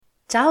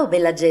Ciao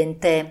bella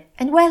gente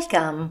and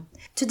welcome!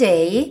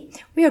 Today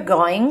we are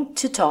going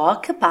to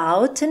talk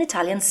about an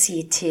Italian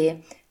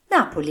city,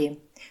 Napoli.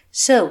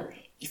 So,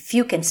 if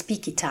you can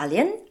speak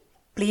Italian,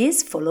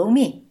 please follow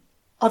me.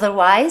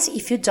 Otherwise,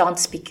 if you don't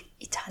speak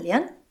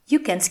Italian, you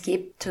can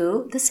skip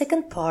to the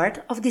second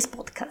part of this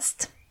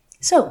podcast.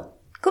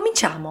 So,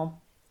 cominciamo!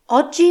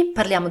 Oggi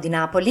parliamo di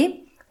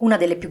Napoli, una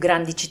delle più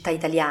grandi città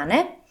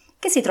italiane,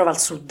 che si trova al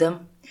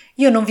sud.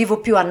 Io non vivo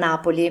più a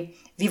Napoli,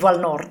 vivo al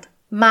nord,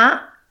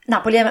 ma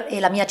Napoli è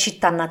la mia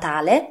città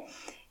natale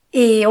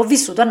e ho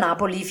vissuto a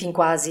Napoli fin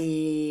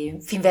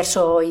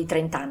verso i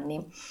 30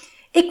 anni.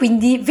 E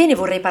quindi ve ne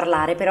vorrei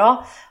parlare,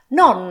 però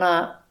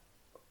non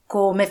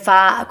come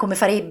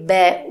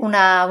farebbe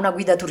una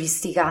guida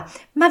turistica,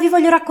 ma vi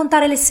voglio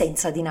raccontare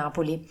l'essenza di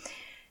Napoli.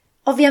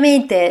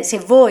 Ovviamente, se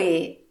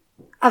voi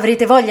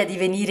avrete voglia di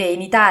venire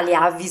in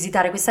Italia a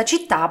visitare questa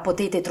città,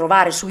 potete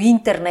trovare su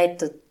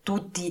internet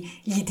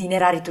tutti gli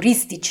itinerari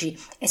turistici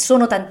e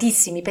sono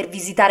tantissimi. Per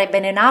visitare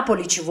bene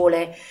Napoli ci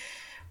vuole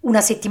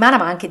una settimana,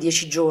 ma anche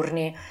 10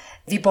 giorni.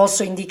 Vi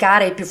posso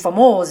indicare i più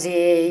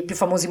famosi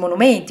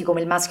monumenti come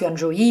il Maschio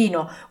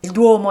Angioino, il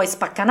Duomo e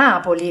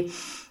Spaccanapoli,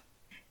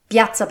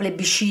 Piazza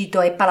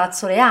Plebiscito e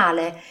Palazzo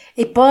Reale,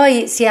 e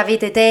poi, se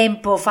avete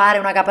tempo, fare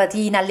una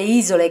capatina alle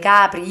isole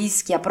Capri,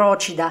 Ischia,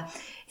 Procida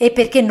e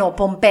perché no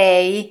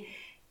Pompei,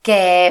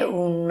 che è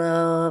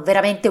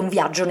veramente un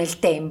viaggio nel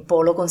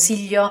tempo. Lo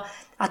consiglio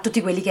a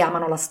tutti quelli che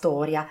amano la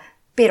storia.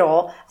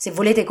 Però, se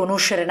volete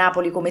conoscere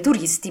Napoli come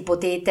turisti,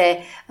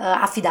 potete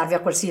affidarvi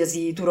a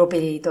qualsiasi tour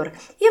operator.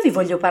 Io vi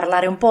voglio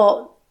parlare un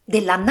po'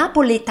 della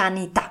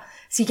napoletanità,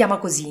 si chiama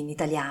così in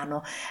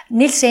italiano,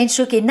 nel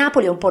senso che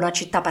Napoli è un po' una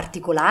città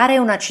particolare,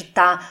 una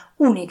città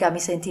unica, mi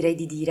sentirei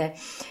di dire.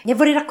 E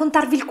vorrei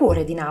raccontarvi il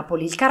cuore di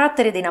Napoli, il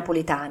carattere dei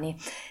napoletani,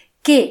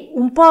 che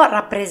un po'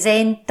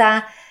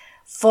 rappresenta,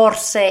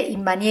 forse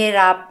in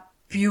maniera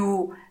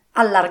più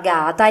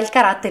allargata, il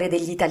carattere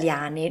degli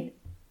italiani,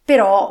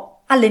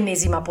 però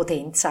all'ennesima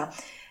potenza.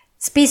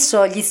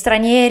 Spesso gli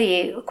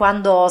stranieri,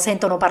 quando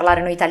sentono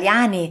parlare noi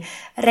italiani,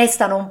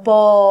 restano un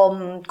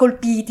po'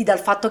 colpiti dal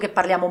fatto che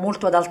parliamo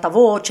molto ad alta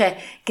voce,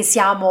 che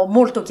siamo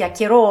molto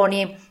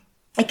chiacchieroni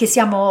e che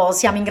siamo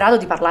in grado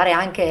di parlare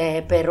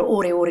anche per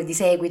ore e ore di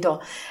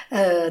seguito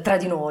tra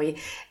di noi.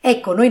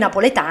 Ecco, noi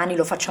napoletani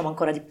lo facciamo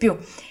ancora di più.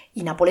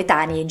 I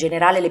napoletani e in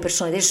generale le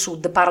persone del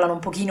sud parlano un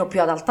pochino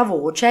più ad alta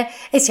voce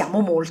e siamo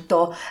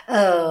molto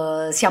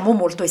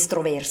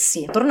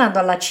estroversi. Tornando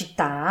alla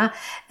città,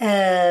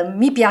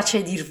 mi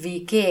piace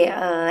dirvi che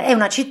è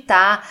una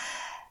città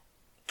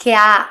che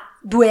ha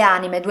due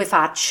anime, due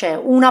facce,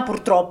 una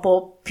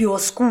purtroppo più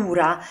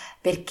oscura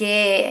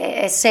perché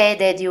è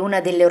sede di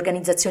una delle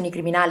organizzazioni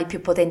criminali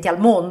più potenti al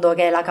mondo,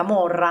 che è la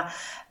Camorra,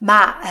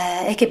 ma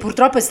che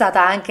purtroppo è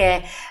stata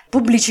anche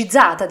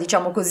pubblicizzata,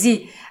 diciamo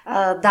così,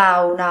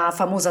 da una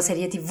famosa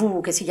serie TV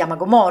che si chiama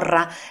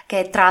Gomorra, che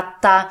è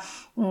tratta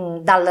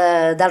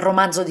dal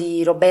romanzo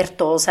di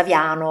Roberto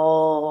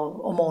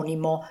Saviano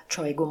omonimo,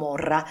 cioè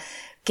Gomorra,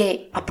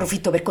 che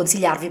approfitto per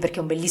consigliarvi perché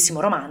è un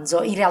bellissimo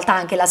romanzo. In realtà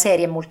anche la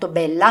serie è molto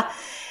bella,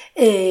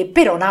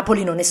 però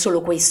Napoli non è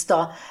solo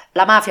questo.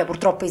 La mafia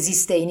purtroppo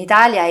esiste in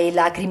Italia e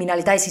la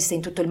criminalità esiste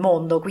in tutto il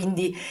mondo,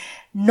 quindi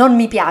non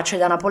mi piace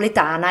da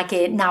napoletana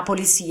che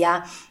Napoli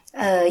sia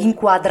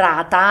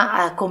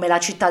inquadrata come la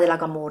città della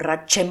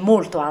Camorra. C'è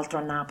molto altro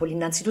a Napoli.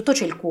 Innanzitutto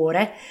c'è il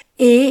cuore,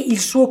 e il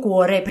suo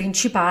cuore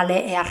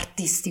principale è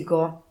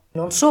artistico,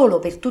 non solo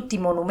per tutti i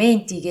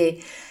monumenti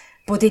che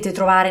potete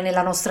trovare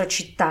nella nostra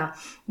città,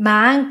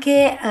 ma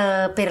anche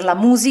per la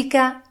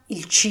musica,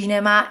 il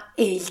cinema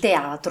e il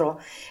teatro.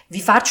 Vi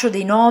faccio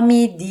dei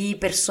nomi di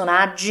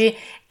personaggi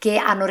che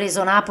hanno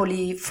reso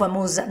Napoli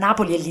famosa,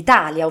 Napoli e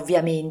l'Italia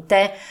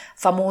ovviamente,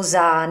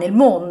 famosa nel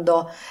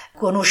mondo.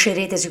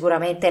 Conoscerete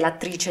sicuramente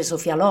l'attrice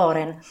Sofia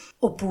Loren,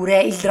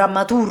 oppure il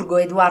drammaturgo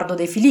Edoardo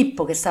De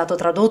Filippo, che è stato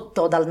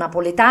tradotto dal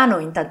napoletano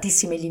in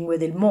tantissime lingue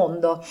del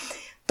mondo.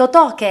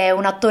 Totò, che è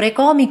un attore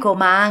comico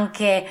ma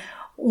anche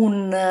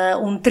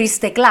un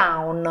triste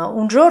clown.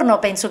 Un giorno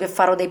penso che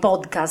farò dei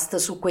podcast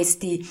su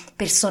questi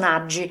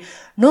personaggi,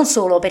 non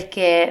solo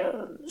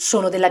perché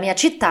sono della mia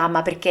città,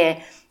 ma perché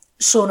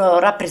sono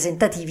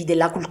rappresentativi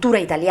della cultura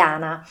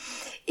italiana.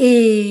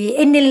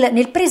 E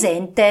nel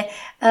presente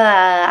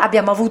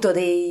abbiamo avuto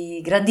dei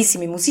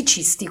grandissimi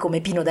musicisti come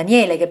Pino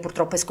Daniele, che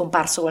purtroppo è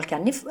scomparso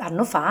qualche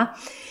anno fa,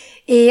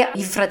 e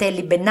i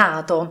fratelli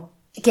Bennato,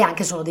 che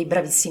anche sono dei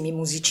bravissimi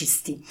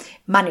musicisti,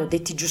 ma ne ho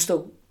detti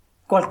giusto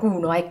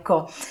qualcuno,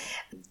 ecco.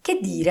 Che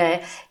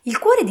dire, il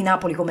cuore di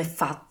Napoli come è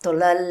fatto?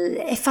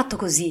 È fatto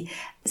così.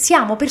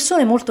 Siamo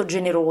persone molto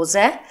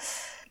generose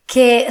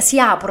che si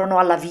aprono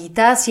alla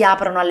vita, si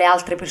aprono alle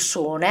altre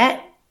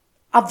persone.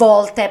 A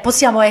volte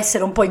possiamo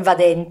essere un po'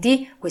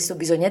 invadenti, questo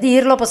bisogna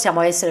dirlo, possiamo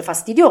essere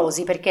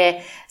fastidiosi,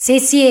 perché se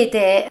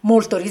siete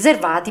molto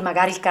riservati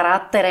magari il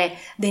carattere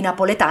dei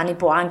napoletani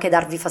può anche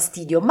darvi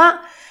fastidio, ma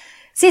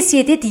se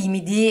siete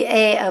timidi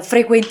e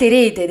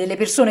frequenterete delle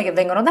persone che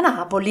vengono da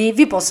Napoli,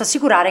 vi posso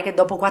assicurare che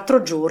dopo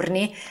 4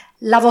 giorni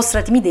la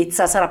vostra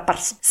timidezza sarà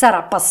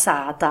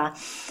passata.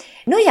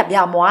 Noi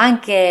abbiamo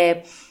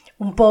anche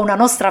un po' una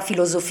nostra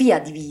filosofia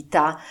di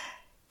vita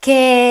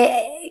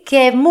che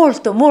è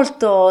molto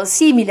molto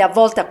simile a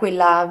volte a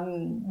quella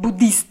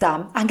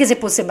buddista, anche se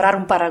può sembrare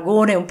un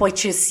paragone un po'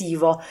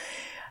 eccessivo.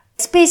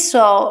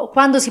 Spesso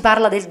quando si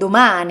parla del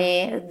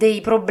domani,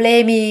 dei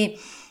problemi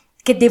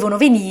che devono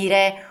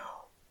venire,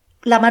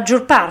 la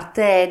maggior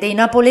parte dei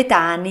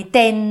napoletani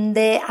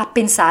tende a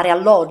pensare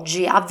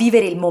all'oggi, a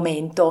vivere il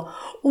momento,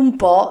 un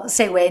po'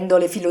 seguendo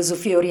le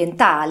filosofie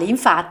orientali.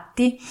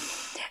 Infatti,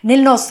 nel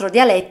nostro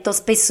dialetto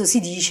spesso si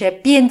dice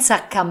piensa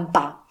a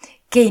campà,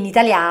 che in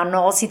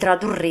italiano si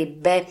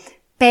tradurrebbe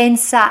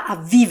pensa a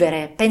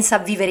vivere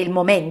il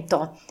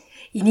momento.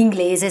 In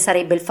inglese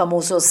sarebbe il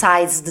famoso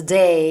seize the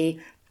day.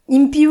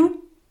 In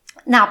più,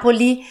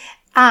 Napoli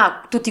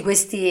ha tutti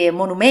questi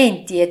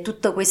monumenti e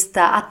tutta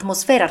questa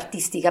atmosfera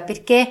artistica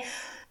perché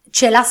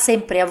ce l'ha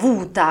sempre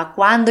avuta.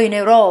 Quando in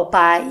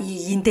Europa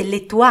gli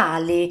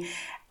intellettuali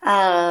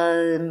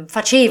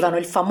facevano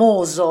il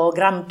famoso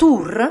Grand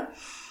Tour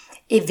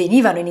e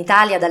venivano in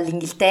Italia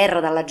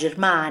dall'Inghilterra, dalla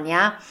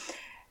Germania,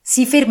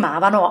 si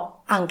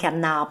fermavano anche a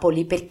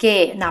Napoli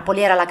perché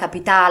Napoli era la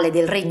capitale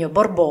del regno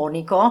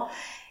borbonico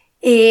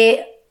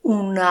e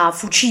una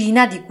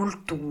fucina di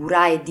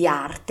cultura e di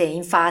arte.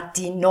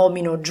 Infatti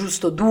nomino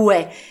giusto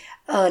due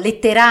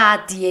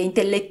letterati e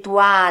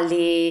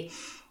intellettuali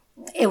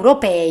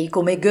europei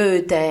come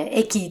Goethe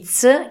e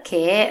Keats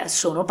che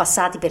sono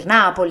passati per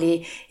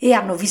Napoli e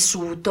hanno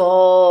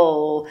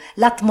vissuto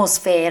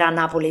l'atmosfera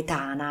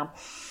napoletana.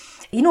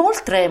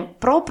 Inoltre,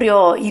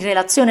 proprio in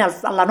relazione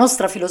alla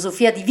nostra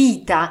filosofia di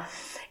vita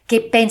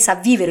che pensa a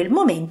vivere il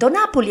momento,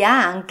 Napoli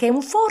ha anche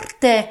un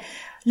forte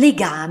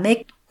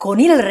legame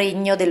con il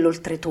regno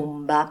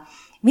dell'oltretomba.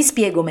 Mi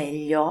spiego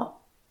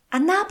meglio. A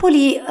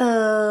Napoli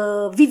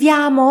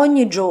viviamo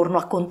ogni giorno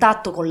a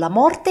contatto con la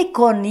morte e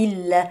con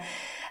il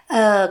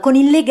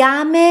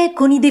legame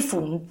con i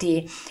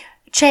defunti.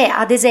 C'è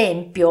ad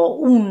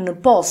esempio un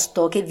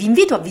posto che vi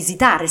invito a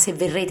visitare se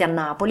verrete a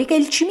Napoli, che è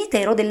il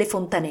cimitero delle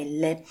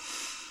Fontanelle.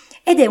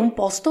 Ed è un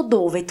posto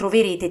dove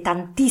troverete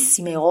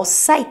tantissime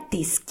ossa e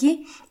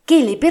teschi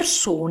che le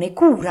persone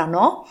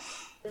curano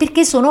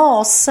perché sono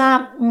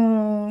ossa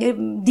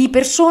di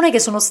persone che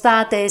sono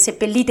state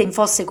seppellite in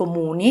fosse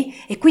comuni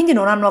e quindi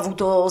non hanno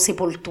avuto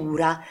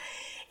sepoltura.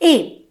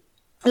 E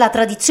la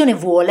tradizione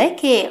vuole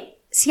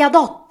che si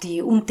adotti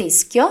un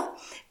teschio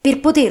per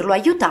poterlo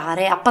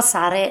aiutare a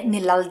passare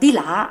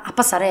nell'aldilà, a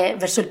passare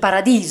verso il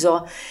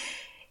paradiso.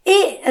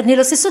 E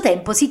nello stesso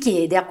tempo si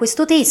chiede a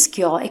questo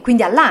teschio e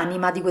quindi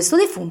all'anima di questo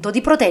defunto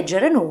di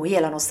proteggere noi e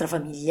la nostra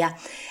famiglia.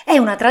 È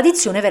una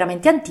tradizione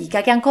veramente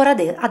antica che ancora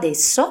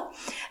adesso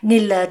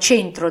nel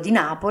centro di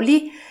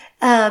Napoli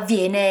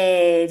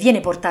viene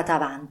portata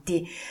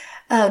avanti.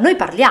 Noi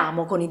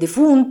parliamo con i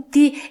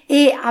defunti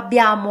e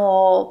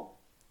abbiamo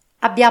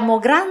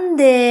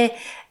grande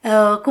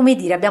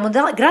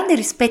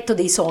rispetto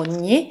dei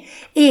sogni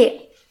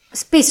e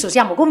spesso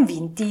siamo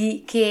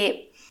convinti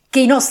che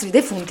i nostri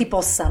defunti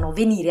possano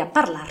venire a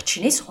parlarci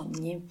nei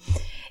sogni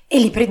e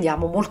li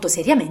prendiamo molto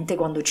seriamente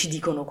quando ci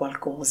dicono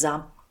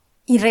qualcosa.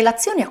 In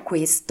relazione a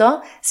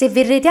questo, se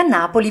verrete a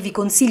Napoli vi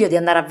consiglio di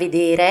andare a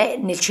vedere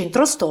nel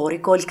centro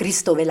storico il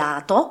Cristo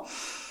velato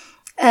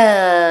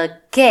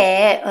che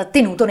è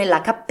tenuto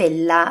nella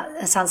cappella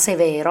San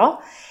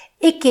Severo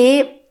e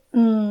che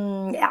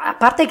a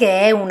parte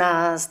che è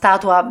una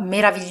statua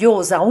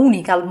meravigliosa,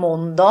 unica al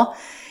mondo,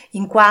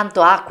 in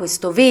quanto ha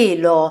questo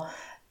velo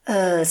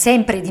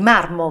sempre di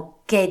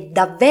marmo che è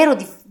davvero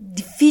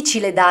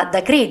difficile da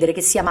credere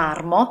che sia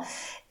marmo,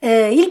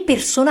 il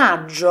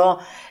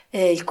personaggio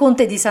il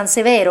conte di San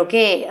Severo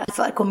che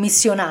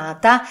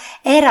commissionata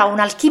era un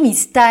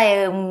alchimista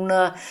e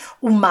un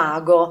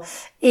mago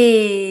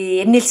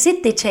e nel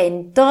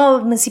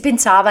Settecento si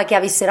pensava che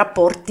avesse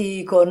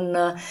rapporti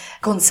con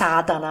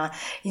Satana,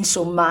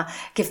 insomma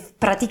che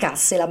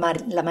praticasse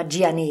la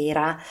magia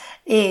nera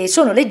e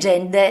sono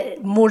leggende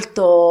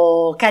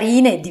molto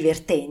carine e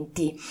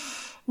divertenti.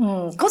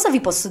 Cosa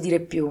vi posso dire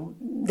più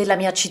della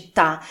mia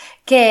città?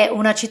 Che è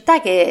una città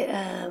che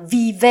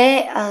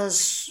vive a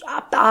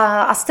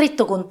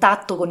stretto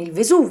contatto con il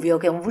Vesuvio,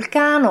 che è un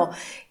vulcano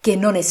che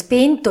non è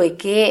spento e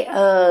che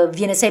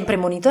viene sempre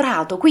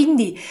monitorato,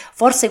 quindi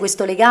forse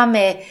questo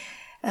legame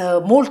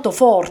molto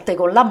forte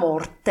con la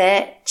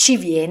morte ci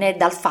viene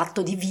dal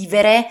fatto di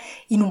vivere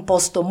in un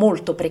posto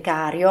molto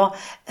precario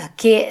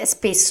che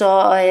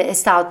spesso è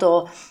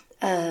stato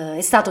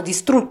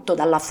distrutto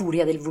dalla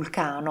furia del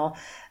vulcano.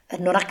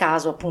 Non a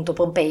caso appunto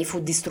Pompei fu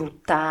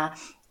distrutta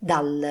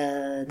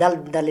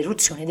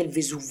dall'eruzione del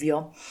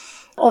Vesuvio.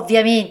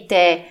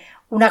 Ovviamente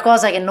una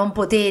cosa che non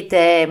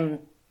potete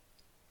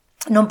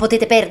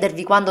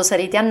perdervi quando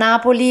sarete a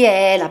Napoli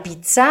è la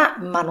pizza,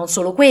 ma non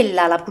solo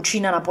quella, la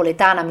cucina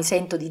napoletana mi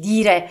sento di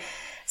dire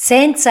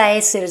senza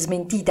essere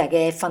smentita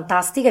che è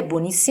fantastica e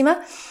buonissima,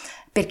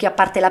 perché a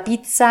parte la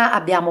pizza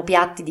abbiamo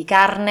piatti di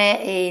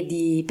carne e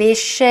di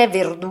pesce,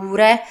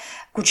 verdure,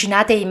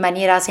 cucinate in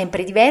maniera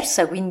sempre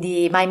diversa,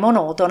 quindi mai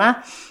monotona.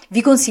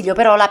 Vi consiglio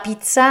però la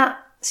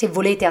pizza se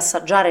volete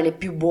assaggiare le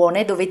più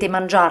buone, dovete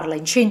mangiarla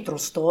in centro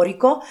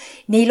storico,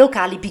 nei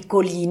locali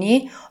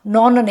piccolini,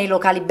 non nei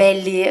locali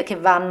belli che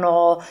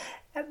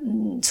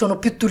sono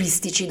più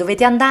turistici.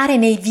 Dovete andare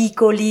nei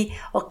vicoli,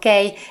 ok?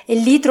 E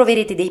lì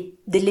troverete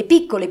delle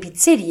piccole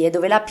pizzerie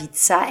dove la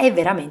pizza è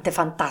veramente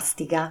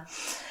fantastica.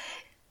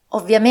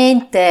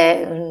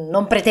 Ovviamente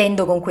non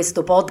pretendo con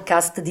questo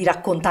podcast di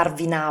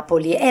raccontarvi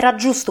Napoli, era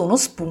giusto uno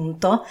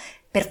spunto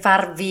per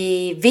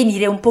farvi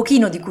venire un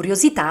pochino di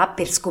curiosità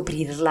per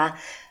scoprirla.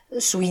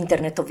 Su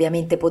internet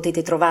ovviamente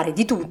potete trovare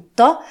di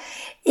tutto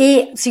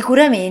e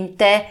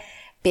sicuramente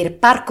per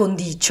par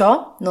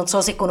condicio, non so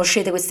se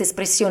conoscete questa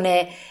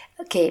espressione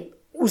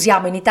che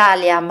usiamo in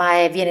Italia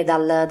ma viene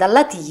dal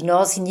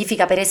latino,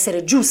 significa per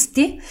essere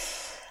giusti,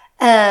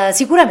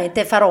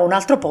 sicuramente farò un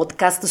altro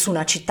podcast su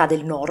una città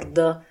del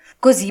nord,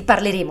 così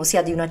parleremo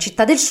sia di una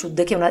città del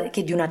sud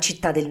che di una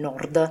città del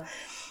nord.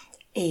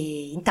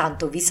 E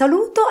intanto vi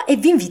saluto e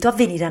vi invito a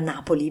venire a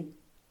Napoli.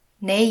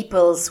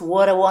 Naples,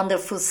 what a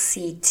wonderful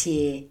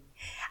city.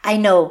 I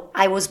know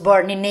I was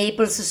born in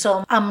Naples,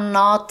 so I'm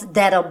not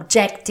that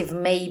objective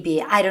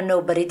maybe, I don't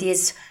know, but it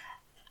is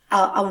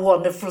a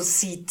wonderful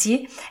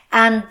city.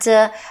 And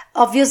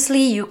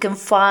obviously you can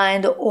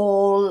find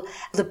all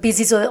the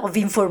pieces of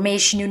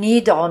information you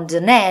need on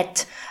the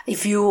net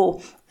if you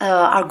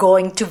are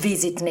going to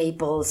visit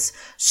Naples.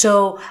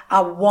 So I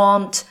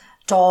won't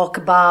talk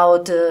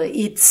about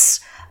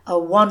its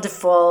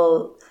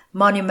wonderful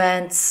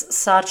monuments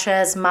such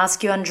as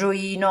Maschio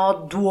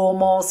Angioino,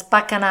 Duomo,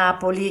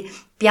 Spaccanapoli,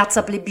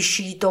 Piazza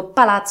Plebiscito,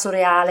 Palazzo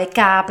Reale,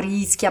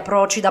 Capri, Ischia,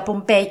 Procida,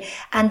 Pompei,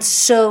 and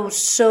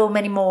so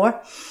many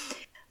more.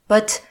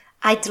 But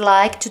I'd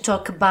like to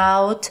talk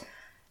about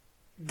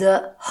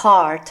the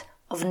heart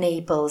of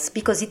Naples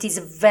because it is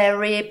a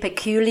very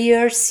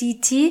peculiar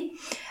city,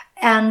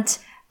 and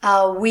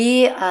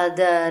we,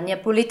 the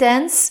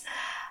Neapolitans,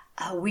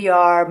 we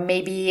are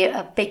maybe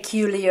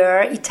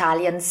peculiar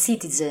Italian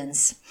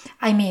citizens.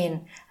 I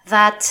mean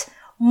that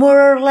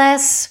more or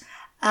less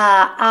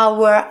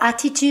our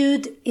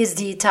attitude is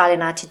the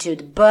Italian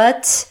attitude,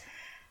 but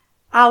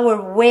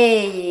our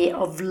way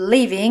of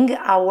living,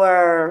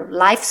 our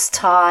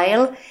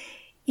lifestyle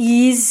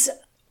is,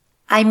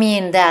 I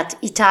mean that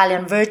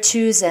Italian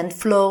virtues and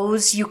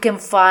flows, you can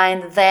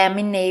find them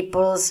in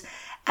Naples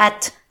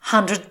at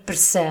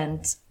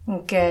 100%.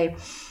 Okay.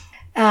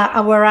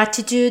 Our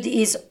attitude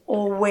is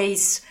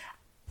always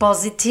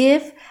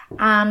positive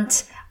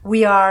and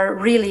we are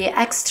really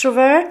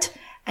extrovert.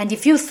 And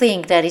if you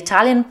think that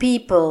Italian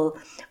people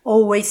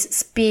always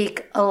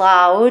speak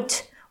aloud,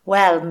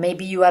 well,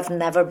 maybe you have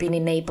never been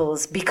in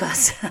Naples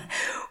because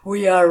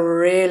we are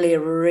really,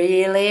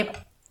 really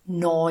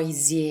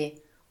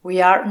noisy.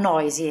 We are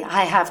noisy.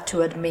 I have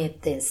to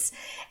admit this.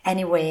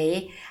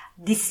 Anyway,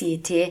 this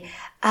city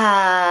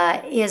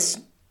is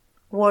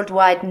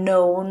worldwide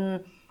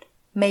known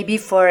maybe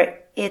for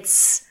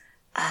its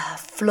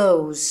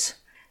flows,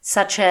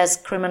 such as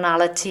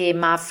criminality,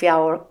 mafia,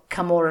 or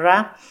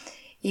camorra,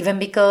 even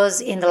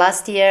because in the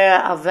last year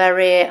a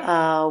very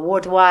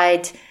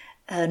worldwide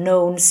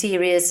known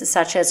series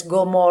such as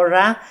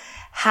Gomorrah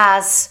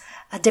has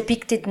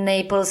depicted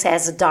Naples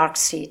as a dark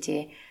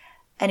city.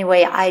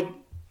 Anyway,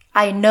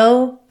 I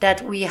know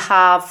that we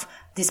have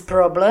this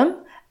problem,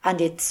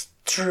 and it's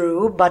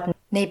true, but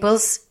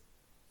Naples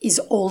is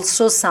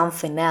also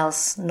something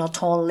else,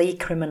 not only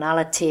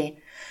criminality.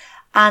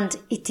 And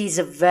it is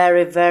a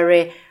very,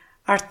 very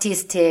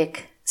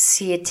artistic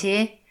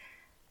city,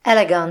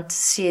 elegant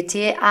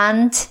city,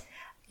 and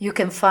you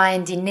can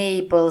find in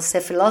Naples a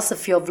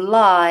philosophy of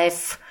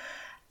life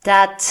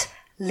that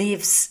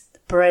lives the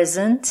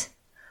present.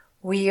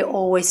 We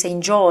always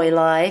enjoy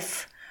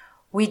life.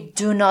 We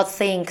do not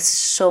think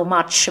so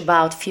much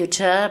about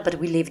future, but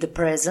we live the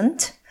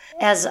present,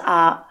 as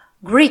a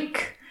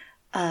Greek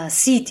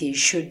city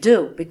should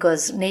do,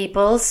 because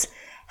Naples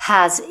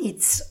has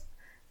its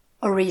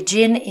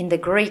origin in the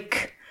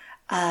Greek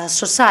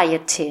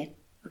society.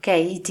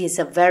 Okay, it is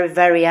a very,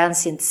 very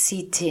ancient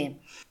city.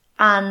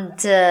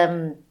 And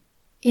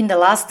in the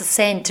last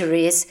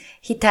centuries,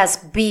 it has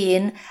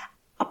been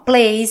a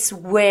place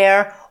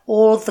where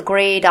all the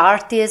great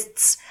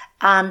artists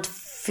and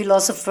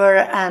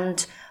philosophers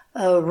and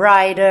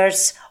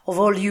writers of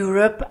all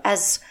Europe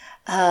has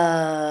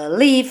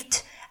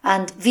lived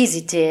and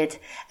visited,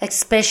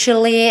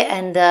 especially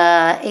in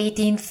the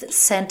 18th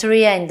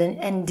century and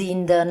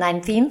in the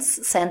 19th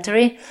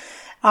century.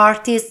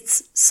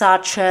 Artists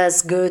such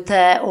as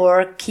Goethe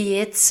or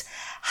Keats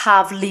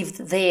have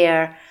lived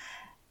there,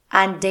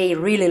 and they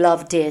really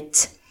loved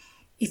it.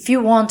 If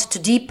you want to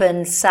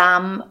deepen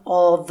some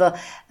of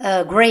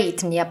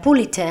great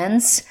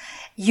Neapolitans,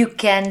 you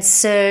can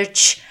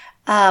search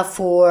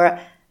for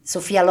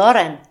Sofia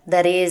Loren,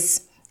 that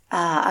is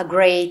a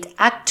great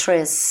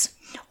actress,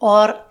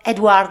 or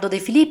Edoardo De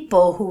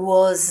Filippo, who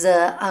was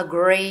a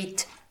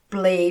great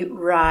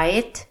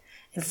playwright.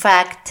 In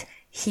fact,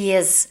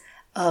 his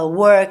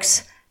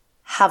works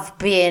have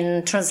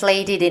been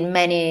translated in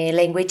many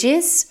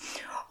languages.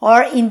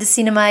 Or in the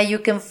cinema, you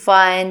can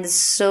find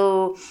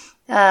so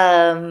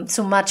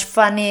so much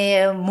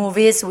funny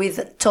movies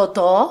with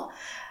Toto,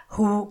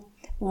 who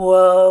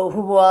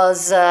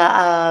was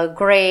a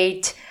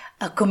great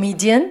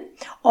comedian.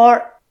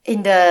 Or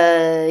in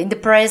the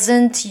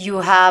present, you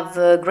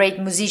have great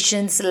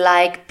musicians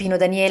like Pino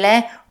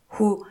Daniele,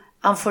 who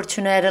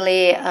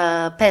unfortunately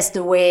passed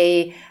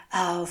away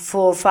 4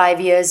 or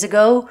 5 years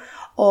ago,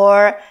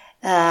 or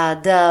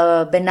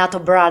the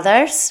Bennato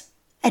brothers,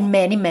 and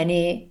many,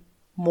 many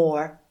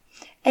more.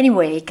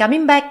 Anyway,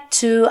 coming back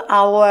to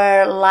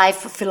our life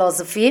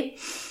philosophy,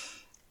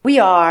 we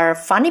are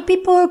funny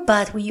people,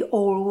 but we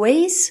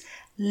always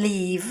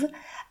live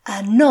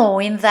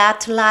knowing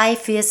that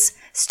life is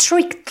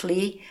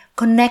strictly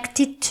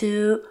connected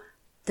to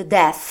the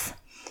death.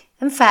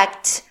 In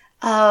fact,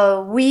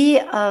 we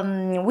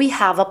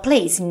have a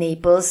place in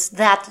Naples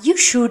that you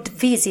should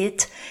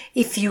visit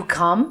if you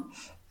come,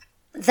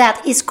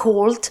 that is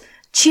called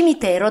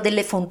Cimitero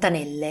delle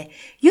Fontanelle.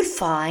 You'll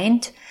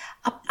find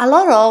a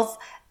lot of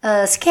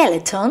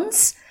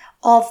skeletons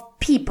of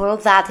people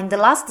that in the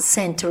last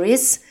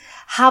centuries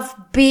have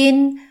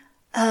been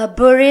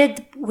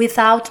buried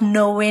without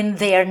knowing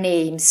their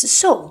names.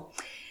 So,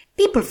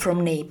 people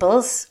from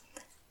Naples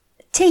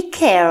take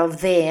care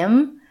of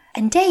them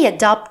and they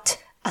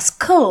adopt a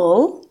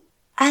skull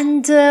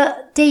and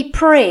they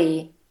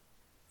pray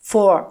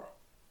for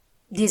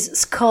this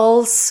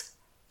skull's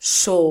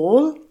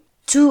soul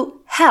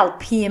to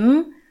help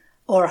him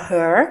or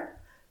her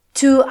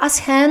to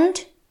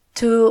ascend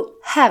to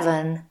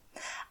heaven.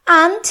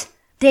 And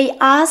they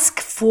ask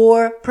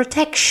for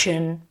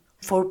protection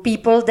for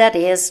people that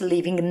is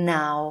living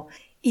now.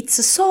 It's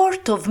a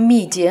sort of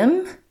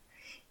medium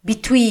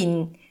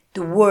between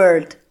the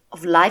world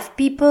of life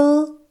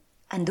people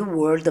and the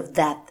world of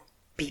dead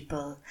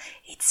people.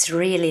 It's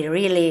really,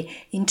 really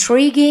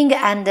intriguing,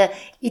 and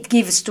it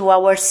gives to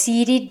our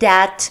city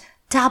that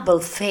double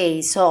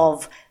face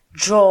of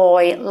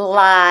joy,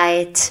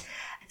 light,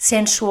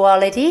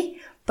 sensuality,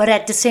 but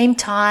at the same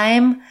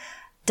time,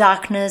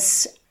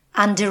 darkness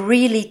and a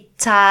really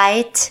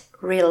tight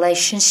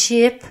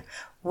relationship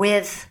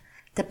with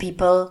the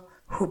people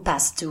who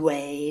passed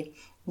away.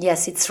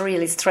 Yes, it's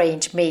really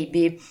strange,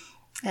 maybe.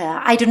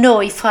 I don't know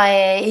if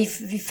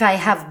I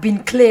have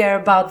been clear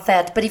about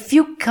that, but if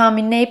you come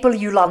in Naples,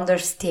 you'll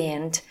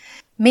understand.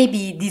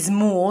 Maybe this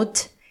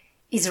mood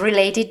is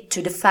related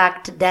to the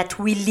fact that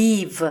we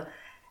live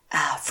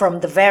from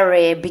the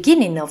very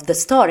beginning of the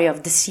story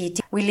of the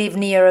city. We live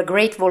near a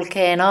great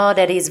volcano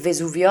that is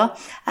Vesuvio,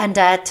 and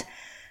that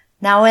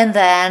now and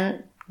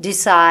then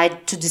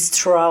decide to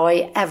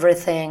destroy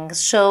everything.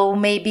 So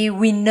maybe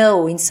we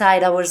know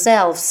inside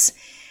ourselves,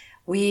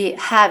 we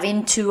have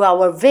into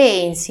our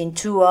veins,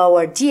 into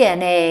our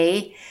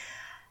DNA,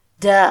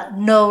 the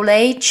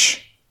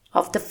knowledge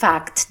of the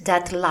fact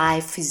that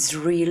life is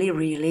really,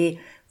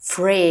 really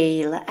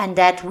frail and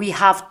that we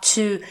have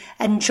to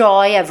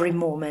enjoy every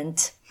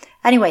moment.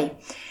 Anyway,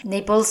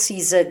 Naples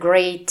is a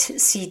great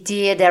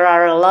city. There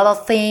are a lot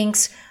of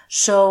things.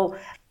 So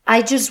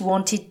I just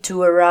wanted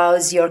to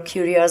arouse your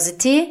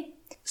curiosity.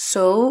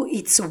 So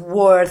it's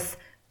worth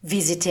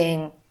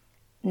visiting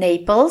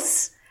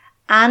Naples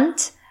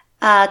and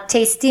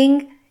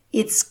tasting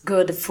its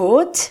good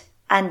food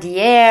and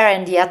the air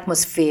and the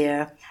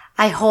atmosphere.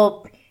 I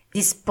hope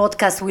this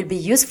podcast will be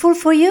useful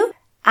for you,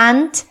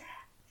 and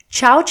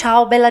ciao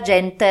ciao bella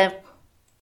gente!